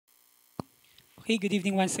Okay, good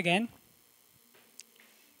evening once again.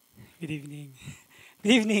 Good evening.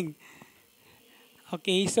 Good evening.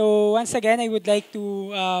 Okay, so once again, I would like to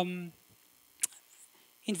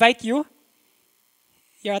invite your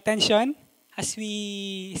attention as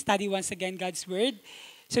we study once again God's Word.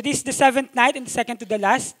 So this is the seventh night and the second to the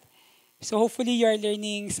last. So hopefully you are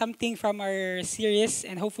learning something from our series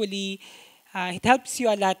and hopefully it helps you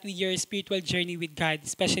a lot with your spiritual journey with God,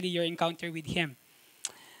 especially your encounter with Him.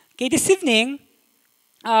 Okay, this evening,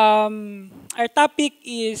 our topic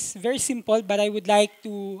is very simple, but I would like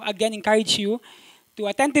to again encourage you to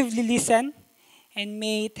attentively listen and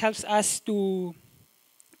may it helps us to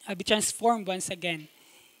be transformed once again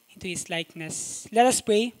into His likeness. Let us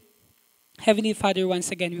pray. Heavenly Father,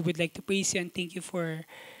 once again, we would like to praise you and thank you for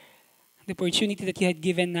the opportunity that you had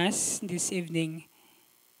given us this evening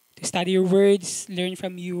to study your words, learn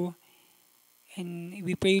from you. And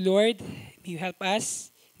we pray, Lord, may you help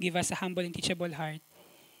us, give us a humble and teachable heart.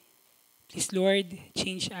 Please, Lord,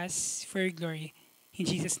 change us for your glory. In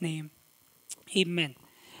Jesus' name, amen.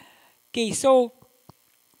 Okay, so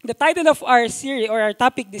the title of our series or our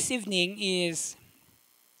topic this evening is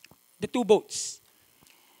The Two Boats.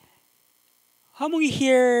 How many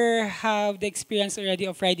here have the experience already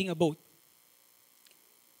of riding a boat?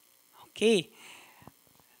 Okay.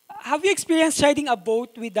 Have you experienced riding a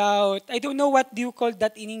boat without, I don't know what do you call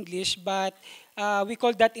that in English, but we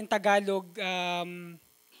call that in Tagalog,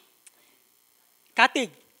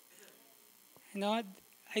 katig. You know,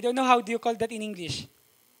 I don't know how do you call that in English.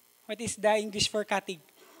 What is the English for katig?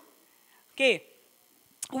 Okay.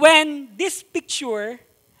 When this picture,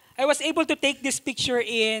 I was able to take this picture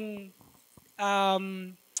in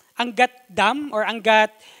Angat Dam or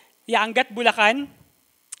Angat Bulacan.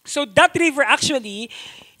 So that river actually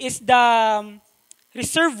is the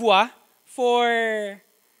reservoir for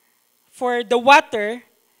the water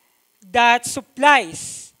that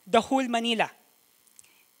supplies the whole Manila.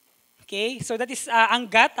 Okay, so that is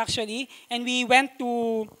Angat actually, and we went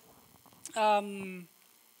to I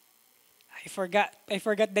forgot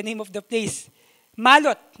the name of the place.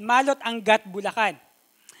 Malot Angat Bulacan.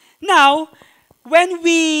 Now, when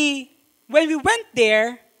we went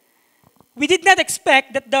there, we did not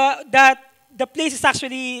expect that the place is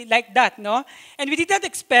actually like that, no? And we did not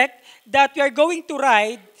expect that we are going to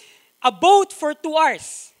ride a boat for 2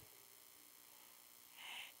 hours.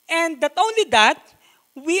 And not only that,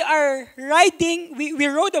 we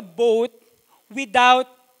rode a boat without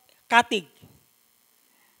cutting.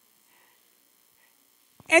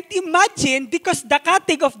 And imagine, because the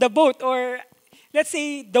cutting of the boat, or let's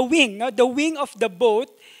say the wing, no, the wing of the boat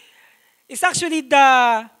is actually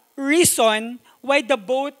the reason why the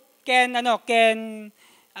boat can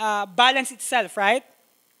balance itself, right?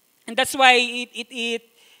 And that's why it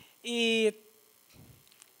it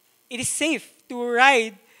is safe to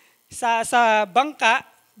ride sa bangka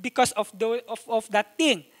because of that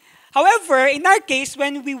thing. However, in our case,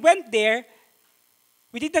 when we went there,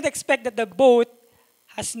 we did not expect that the boat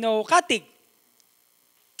has no cutting.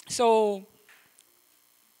 So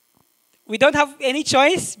we don't have any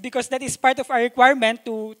choice because that is part of our requirement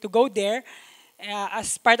to go there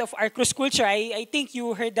as part of our cruise culture. I think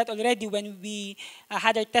you heard that already when we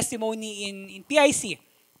had our testimony in PIC.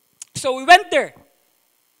 So we went there.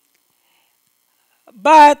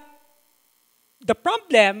 But the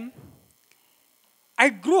problem, our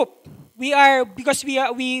group, we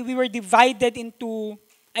were divided into,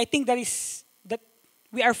 I think that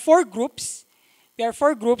we are four groups. We are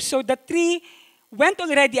four groups. So the three went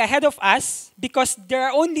already ahead of us because there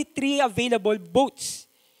are only three available boats.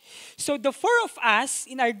 So the four of us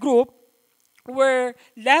in our group were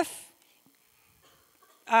left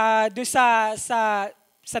sa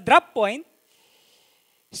drop point.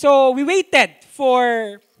 So we waited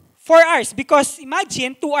for 4 hours because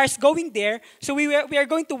imagine 2 hours going there. So we are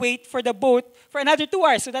going to wait for the boat for another 2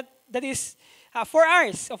 hours. So that is 4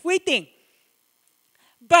 hours of waiting.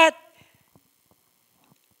 But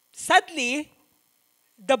sadly,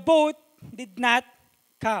 the boat did not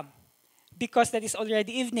come because that is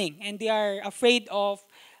already evening and they are afraid of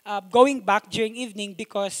going back during evening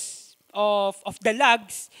because of the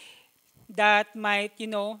lags that might,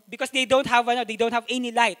 because they don't have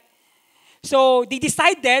any light. So they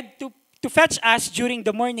decided to fetch us during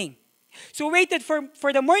the morning. So we waited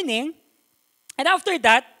for the morning, and after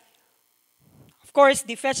that, of course,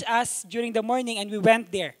 they fetched us during the morning and we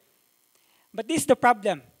went there. But this is the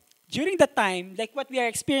problem. During the time, like what we are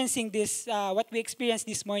experiencing what we experienced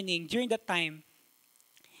this morning, during that time,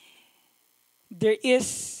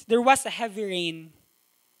 there was a heavy rain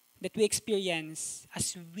that we experienced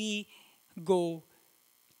as we go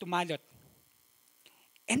to Malot.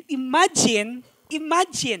 And imagine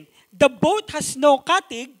imagine, the boat has no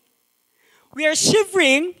cutting. We are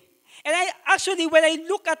shivering. And I actually, when I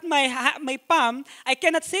look at my palm, I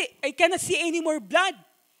cannot see any more blood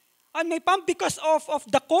on my palm because of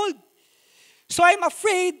the cold. So I'm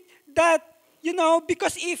afraid that,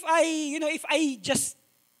 because if I just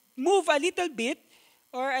move a little bit,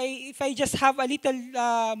 or if I just have a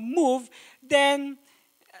little move, then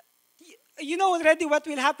you know already what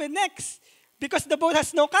will happen next, because the boat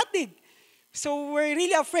has no cutting. So we're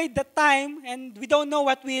really afraid that time, and we don't know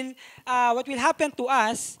what will happen to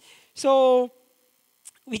us. So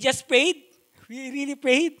we just prayed. We really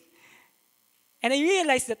prayed, and I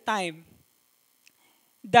realized that time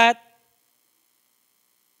that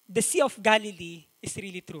the Sea of Galilee is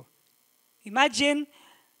really true. Imagine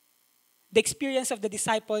the experience of the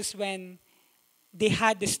disciples when they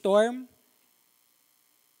had the storm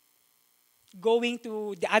going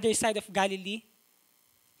to the other side of Galilee.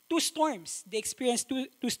 Two storms. They experienced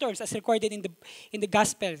two storms as recorded in the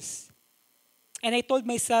Gospels. And I told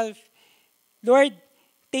myself, Lord,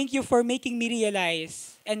 thank you for making me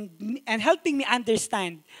realize and helping me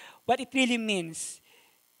understand what it really means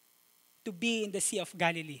to be in the Sea of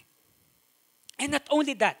Galilee. And not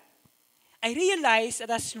only that, I realized that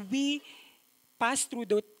as we passed through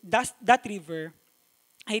that river,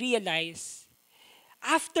 I realized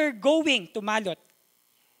after going to Malot,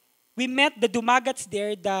 we met the Dumagats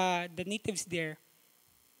there, the natives there.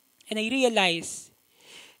 And I realized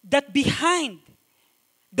that behind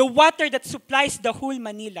the water that supplies the whole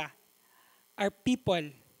Manila are people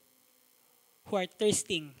who are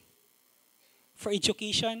thirsting for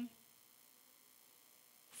education,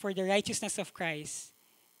 for the righteousness of Christ,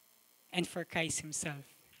 and for Christ himself.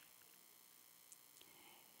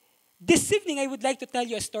 This evening, I would like to tell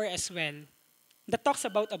you a story as well that talks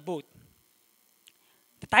about a boat.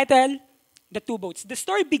 The title, The Two Boats. The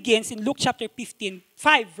story begins in Luke chapter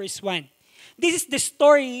 5, verse 1. This is the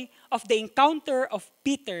story of the encounter of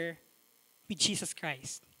Peter with Jesus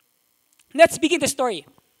Christ. Let's begin the story.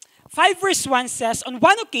 5 verse 1 says, on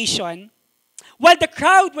one occasion, while the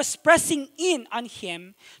crowd was pressing in on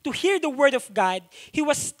him to hear the word of God, he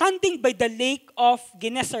was standing by the lake of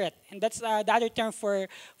Gennesaret. And that's the other term for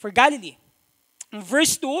Galilee. In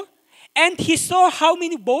verse 2, and he saw how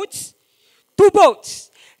many boats? Two boats.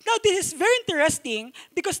 Now, this is very interesting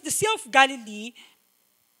because the Sea of Galilee,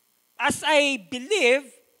 as I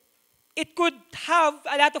believe, it could have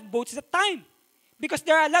a lot of boats at that time because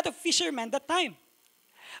there are a lot of fishermen that time.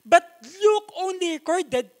 But Luke only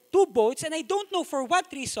recorded two boats, and I don't know for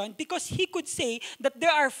what reason, because he could say that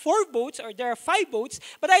there are 4 boats or there are 5 boats,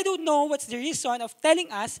 but I don't know what's the reason of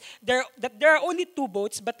telling us that there are only 2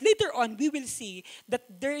 boats, but later on we will see that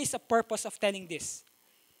there is a purpose of telling this.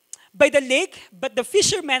 By the lake, but the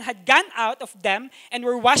fishermen had gone out of them and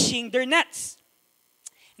were washing their nets.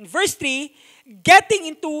 In verse 3, getting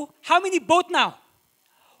into how many boat now?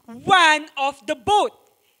 One of the boat.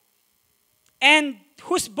 And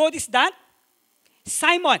whose boat is that?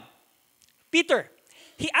 Simon, Peter.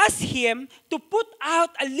 He asked him to put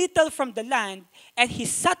out a little from the land, and he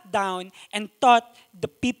sat down and taught the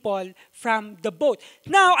people from the boat.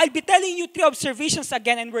 Now, I'll be telling you 3 observations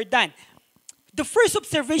again, and we're done. The first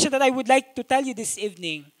observation that I would like to tell you this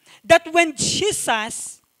evening, that when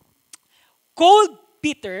Jesus called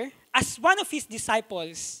Peter as one of his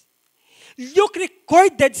disciples, Luke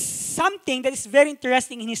recorded something that is very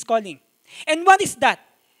interesting in his calling. And what is that?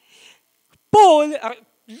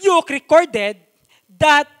 Luke recorded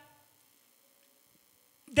that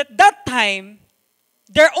time,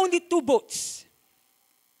 there are only 2 boats.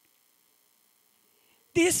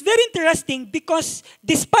 This is very interesting because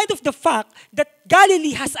despite of the fact that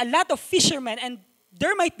Galilee has a lot of fishermen and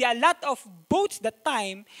there might be a lot of boats that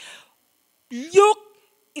time, Luke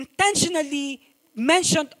intentionally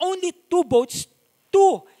mentioned only 2 boats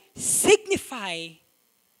to signify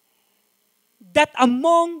that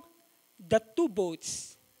among the 2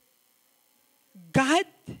 boats, God,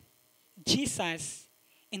 Jesus,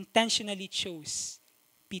 intentionally chose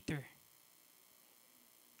Peter.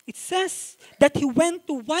 It says that he went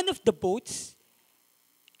to one of the boats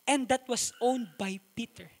and that was owned by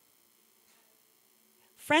Peter.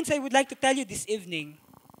 Friends, I would like to tell you this evening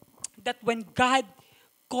that when God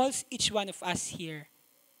calls each one of us here,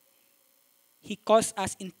 he calls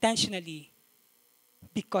us intentionally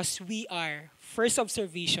because we are, first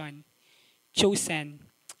observation, chosen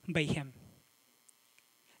by him.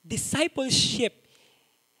 Discipleship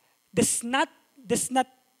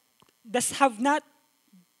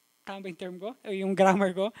tama ba yung term ko? O yung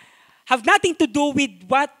grammar ko? Have nothing to do with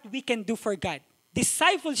what we can do for God.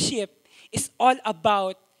 Discipleship is all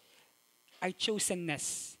about our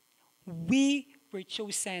chosenness. We were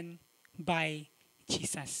chosen by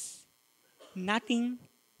Jesus. Nothing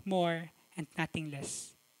more and nothing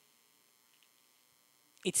less.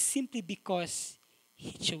 It's simply because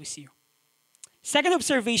He chose you. Second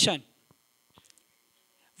observation.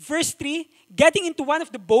 Verse 3, getting into one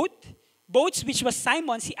of the boats, which was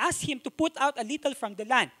Simon's, he asked him to put out a little from the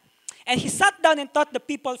land. And he sat down and taught the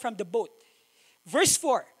people from the boat. Verse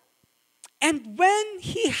 4, and when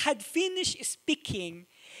he had finished speaking,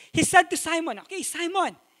 he said to Simon, okay,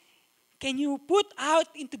 Simon, can you put out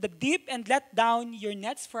into the deep and let down your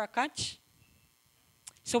nets for a catch?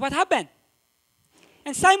 So what happened?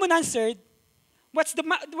 And Simon answered, what's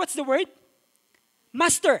the word?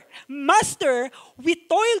 Master, we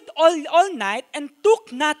toiled all night and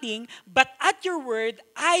took nothing, but at your word,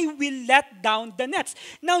 I will let down the nets.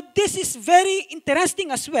 Now, this is very interesting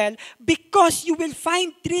as well because you will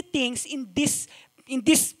find three things in these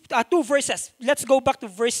two verses. Let's go back to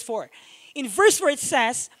verse 4. In verse 4, it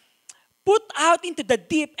says, put out into the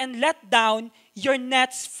deep and let down your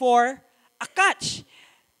nets for a catch.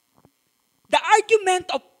 The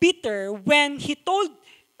argument of Peter when he told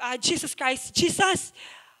Jesus Christ, Jesus,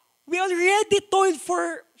 we already toiled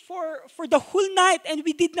for the whole night and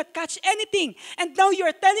we did not catch anything. And now you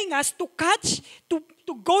are telling us to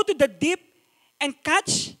go to the deep and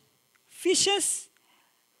catch fishes?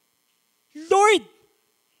 Lord,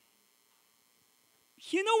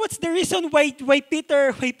 you know what's the reason why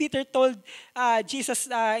Peter told Jesus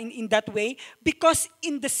in that way? Because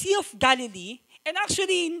in the Sea of Galilee, and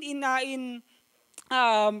actually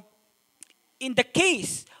in the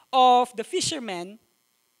case of the fishermen,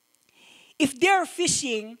 if they are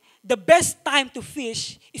fishing, the best time to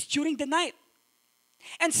fish is during the night.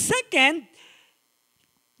 And second,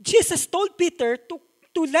 Jesus told Peter to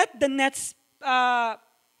let the nets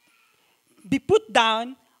be put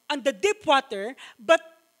down on the deep water, but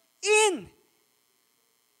in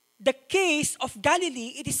the case of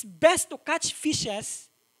Galilee, it is best to catch fishes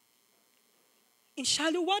in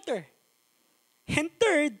shallow water. And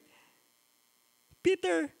third,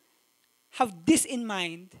 Peter have this in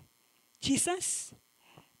mind. Jesus,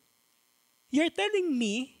 you're telling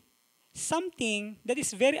me something that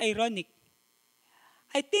is very ironic.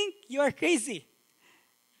 I think you are crazy.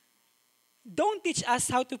 Don't teach us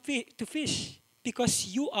how to fish because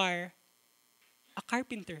you are a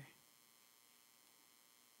carpenter.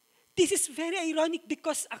 This is very ironic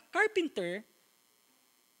because a carpenter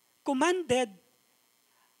commanded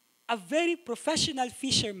a very professional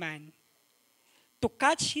fisherman to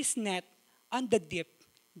catch his net on the deep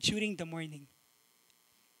during the morning.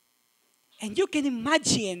 And you can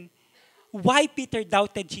imagine why Peter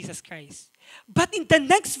doubted Jesus Christ. But in the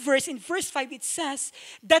next verse, in verse 5, it says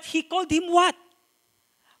that he called him what?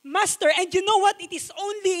 Master. And you know what? It is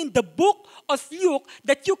only in the book of Luke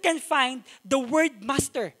that you can find the word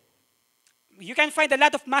master. You can find a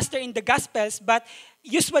lot of master in the Gospels, but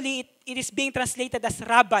usually it is being translated as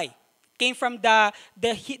rabbi. Came from the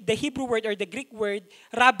Hebrew word or the Greek word,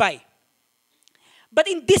 rabbi. But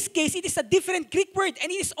in this case, it is a different Greek word,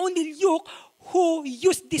 and it is only Luke who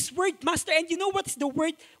used this word master. And you know what's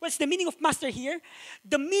the meaning of master here?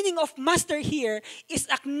 The meaning of master here is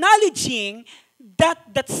acknowledging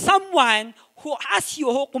that someone who asked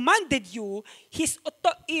you, who commanded you,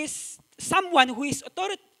 is someone who is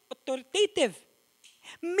authoritative.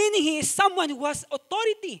 Meaning he is someone who has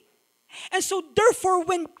authority. And so therefore,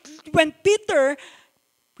 when Peter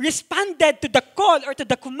responded to the call or to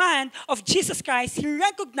the command of Jesus Christ, he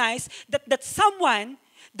recognized that someone,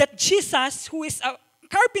 that Jesus, who is a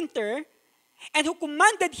carpenter, and who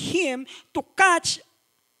commanded him to catch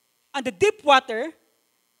on the deep water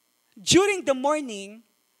during the morning,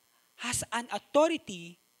 has an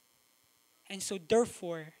authority. And so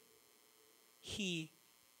therefore, he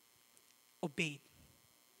obeyed.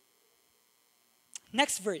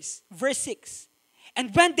 Next verse 6.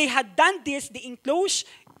 And when they had done this, they enclosed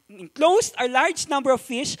a large number of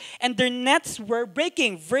fish, and their nets were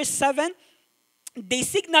breaking. Verse 7, they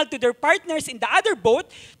signaled to their partners in the other boat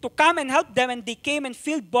to come and help them, and they came and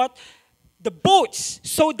filled both the boats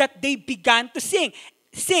so that they began to sink.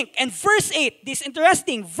 And verse 8, this is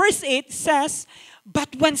interesting. Verse 8 says,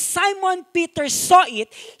 but when Simon Peter saw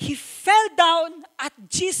it, he fell down at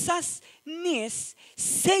Jesus' knees,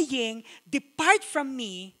 saying, depart from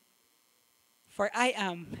me, for I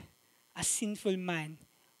am a sinful man,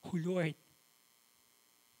 O Lord.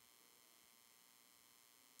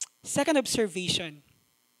 Second observation.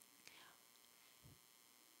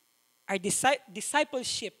 Our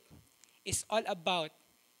discipleship is all about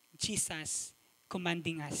Jesus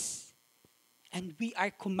commanding us. And we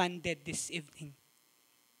are commanded this evening.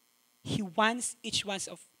 He wants each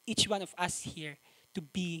each one of us here to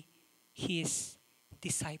be his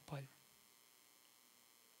disciple.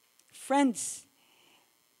 Friends,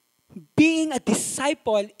 being a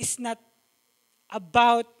disciple is not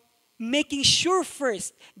about making sure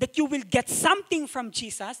first that you will get something from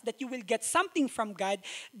Jesus, that you will get something from God,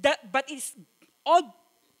 but it's all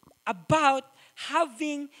about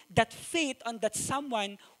having that faith on that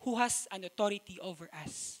someone who has an authority over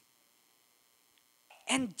us.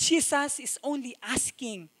 And Jesus is only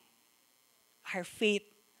asking our faith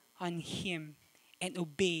on him and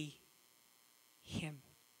obey him.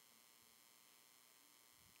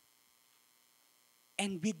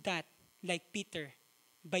 And with that, like Peter,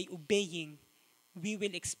 by obeying, we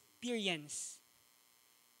will experience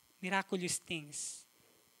miraculous things,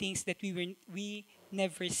 things that we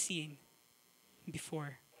never seen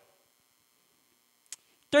before.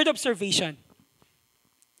 Third observation.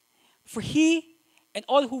 For he and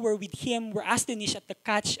all who were with him were astonished at the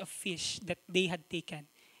catch of fish that they had taken.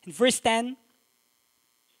 In verse 10,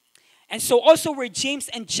 and so also were James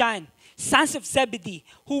and John, sons of Zebedee,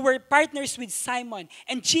 who were partners with Simon.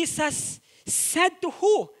 And Jesus said to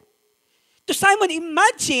who? To Simon.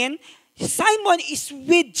 Imagine, Simon is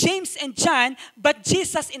with James and John, but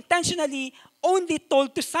Jesus intentionally only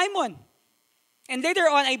told to Simon. And later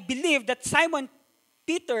on, I believe that Simon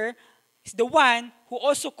Peter is the one who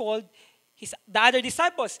also called the other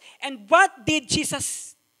disciples. And what did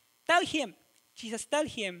Jesus tell him? Jesus tell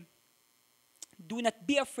him, do not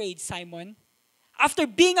be afraid, Simon. After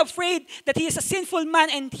being afraid that he is a sinful man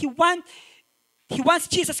and he wants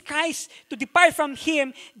Jesus Christ to depart from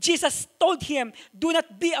him, Jesus told him, do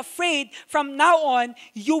not be afraid. From now on,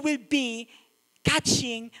 you will be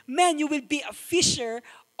catching men. You will be a fisher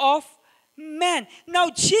of men. Now,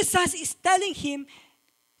 Jesus is telling him,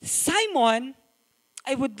 Simon,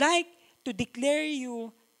 I would like to declare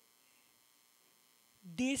you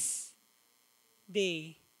this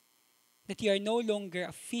day that you are no longer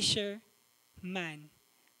a fisherman,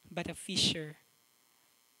 but a fisher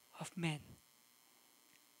of men.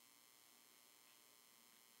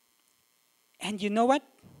 And you know what?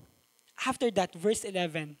 After that, verse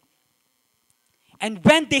 11, and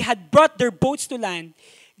when they had brought their boats to land,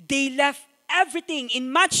 they left everything.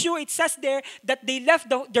 In Matthew, it says there that they left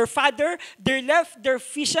their father, they left their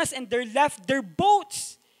fishes, and they left their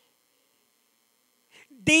boats.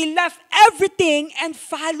 They left everything and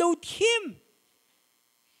followed him.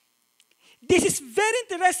 This is very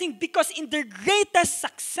interesting because in their greatest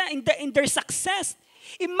success, in their success,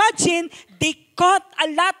 imagine they caught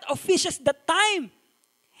a lot of fishes that time.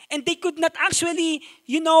 And they could not actually,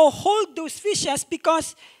 hold those fishes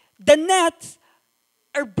because the nets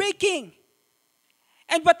are breaking.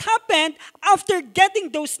 And what happened after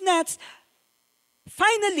getting those nets,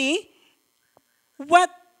 finally,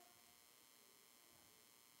 what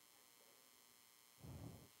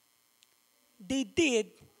they did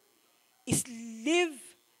is leave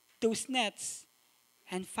those nets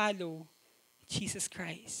and follow Jesus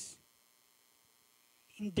Christ.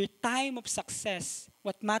 In their time of success,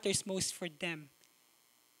 what matters most for them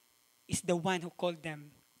is the one who called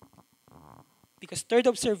them. Because third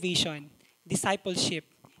observation, discipleship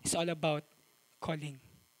is all about calling.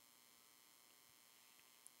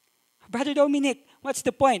 Brother Dominic, what's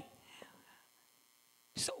the point?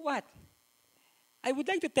 So what? I would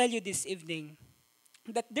like to tell you this evening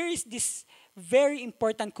that there is this very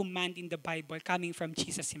important command in the Bible coming from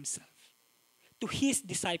Jesus himself to his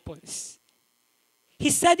disciples. He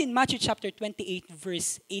said in Matthew chapter 28,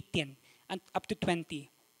 verse 18 and up to 20.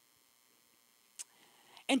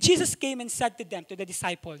 And Jesus came and said to them, to the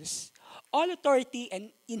disciples, all authority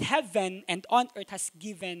in heaven and on earth has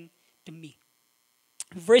given to me.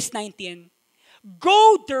 Verse 19,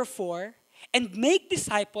 go therefore and make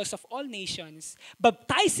disciples of all nations,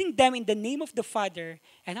 baptizing them in the name of the Father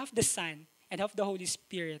and of the Son and of the Holy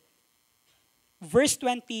Spirit. Verse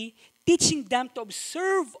 20, teaching them to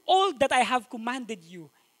observe all that I have commanded you,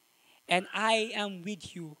 and I am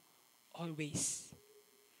with you always.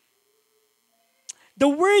 The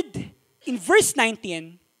word in verse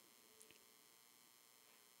 19,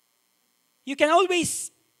 you can always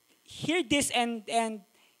hear this and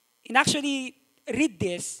actually read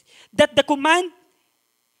this, that the command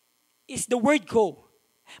is the word go.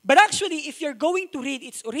 But actually, if you're going to read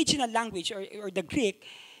its original language or the Greek,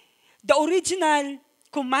 the original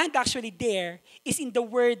command actually there is in the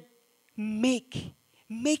word make.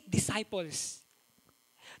 Make disciples.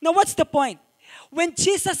 Now, what's the point? When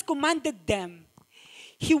Jesus commanded them,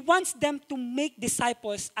 he wants them to make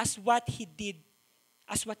disciples as what he did,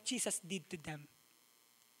 as what Jesus did to them.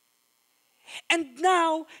 And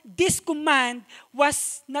now, this command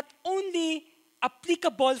was not only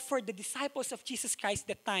applicable for the disciples of Jesus Christ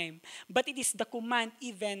that time, but it is the command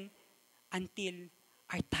even until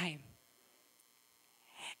our time.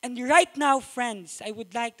 And right now, friends, I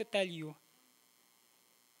would like to tell you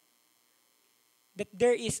that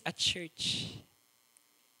there is a church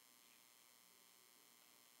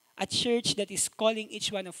that is calling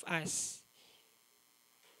each one of us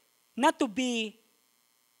not to be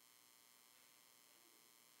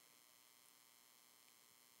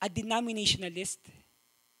a denominationalist,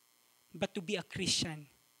 but to be a Christian,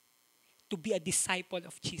 to be a disciple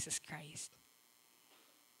of Jesus Christ.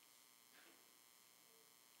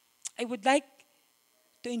 I would like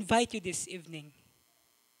to invite you this evening.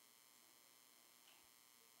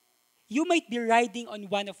 You might be riding on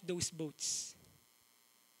one of those boats.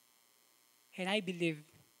 And I believe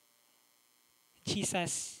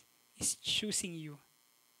Jesus is choosing you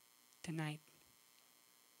tonight.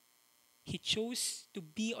 He chose to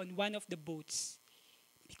be on one of the boats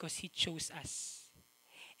because He chose us.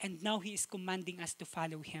 And now He is commanding us to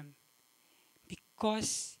follow Him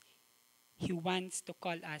because He wants to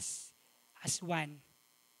call us as one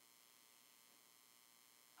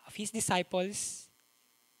of His disciples,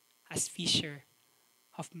 as fisher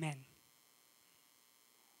of men.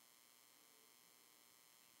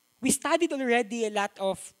 We studied already a lot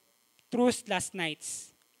of truths last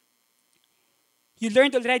nights. You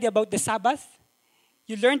learned already about the Sabbath.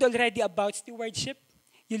 You learned already about stewardship.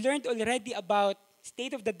 You learned already about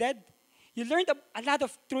state of the dead. You learned a lot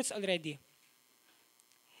of truths already.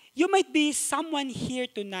 You might be someone here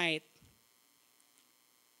tonight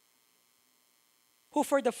who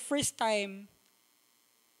for the first time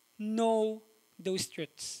know those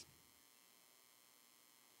truths.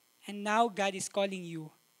 And now God is calling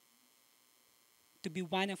you to be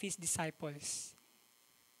one of His disciples,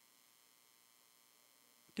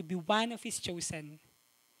 to be one of His chosen,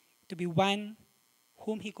 to be one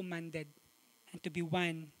whom He commanded, and to be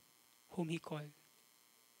one whom He called.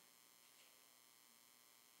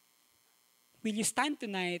 Will you stand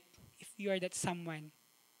tonight if you are that someone?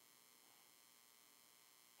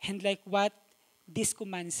 And like what this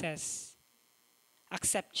command says,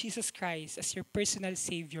 accept Jesus Christ as your personal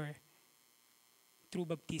Savior through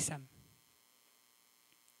baptism.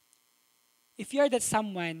 If you are that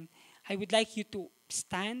someone, I would like you to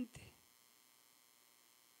stand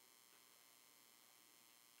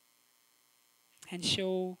and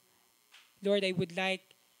show, Lord, I would like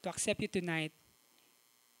to accept you tonight.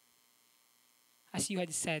 As you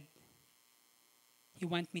had said, you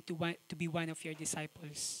want me to be one of your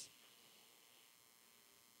disciples.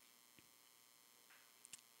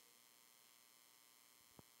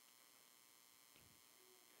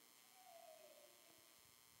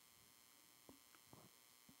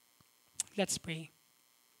 Let's pray.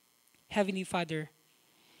 Heavenly Father,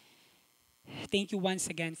 thank you once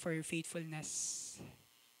again for your faithfulness.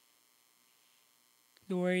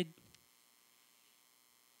 Lord,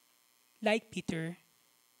 like Peter,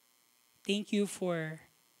 thank you for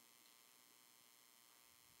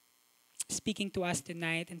speaking to us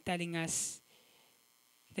tonight and telling us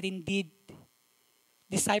that indeed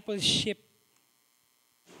discipleship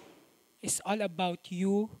is all about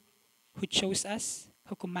you who chose us,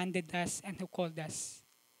 who commanded us, and who called us.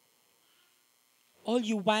 All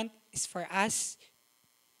you want is for us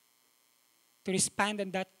to respond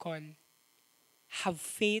on that call, have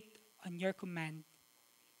faith on your command,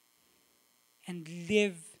 and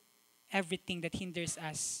live everything that hinders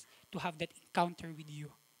us to have that encounter with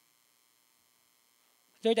you.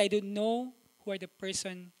 Lord, I don't know who are the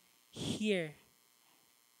person here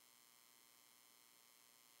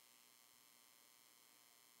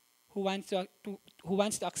who wants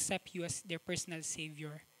to accept you as their personal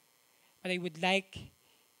Savior. But I would like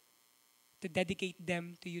to dedicate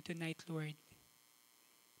them to you tonight, Lord.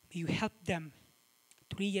 May you help them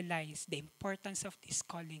to realize the importance of this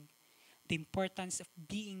calling, the importance of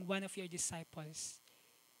being one of your disciples,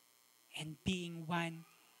 and being one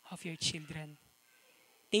of your children.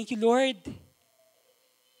 Thank you, Lord,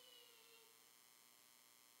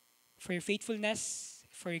 for your faithfulness,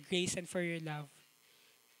 for your grace, and for your love.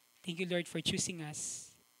 Thank you, Lord, for choosing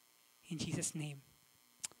us. In Jesus' name,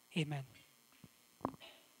 amen.